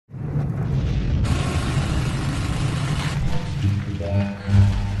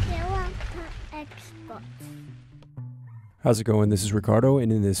spot. How's it going? This is Ricardo,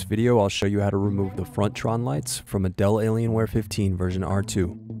 and in this video I'll show you how to remove the front Tron lights from a Dell Alienware 15 version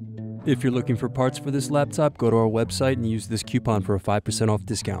R2. If you're looking for parts for this laptop, go to our website and use this coupon for a 5% off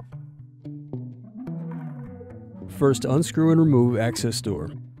discount. First, unscrew and remove access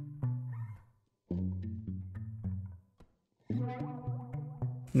door.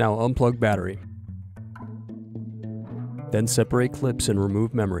 Now unplug battery. Then separate clips and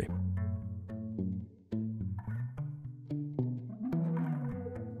remove memory.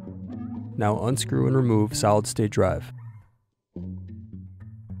 Now unscrew and remove solid-state drive.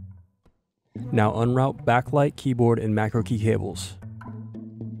 Now unroute backlight, keyboard, and macro key cables.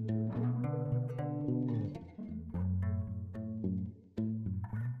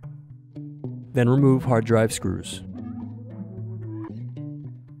 Then remove hard drive screws.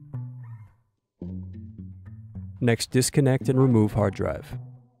 Next, disconnect and remove hard drive.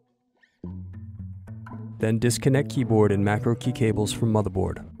 Then disconnect keyboard and macro key cables from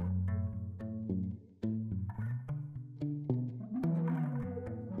motherboard.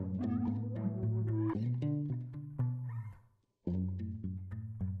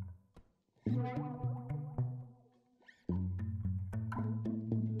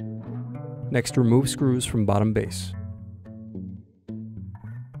 Next, remove screws from bottom base.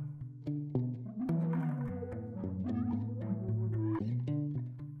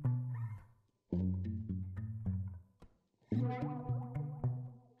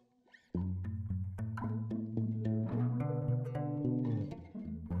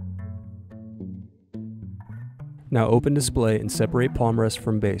 Now open display and separate palmrest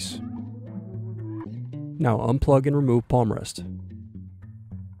from base. Now unplug and remove palmrest.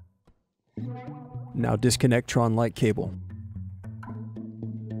 Now disconnect Tren Light cable.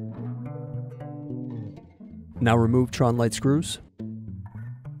 Now remove Tren Light screws.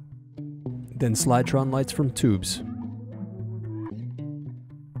 Then slide Tren Lights from tubes.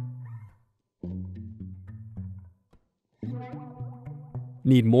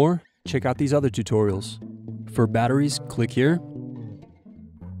 Need more? Check out these other tutorials. For batteries, click here.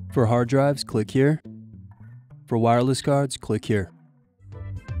 For hard drives, click here. For wireless cards, click here.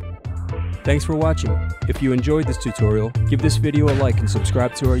 Thanks for watching. If you enjoyed this tutorial, give this video a like and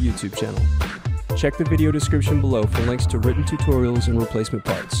subscribe to our YouTube channel. Check the video description below for links to written tutorials and replacement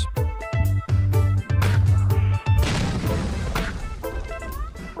parts.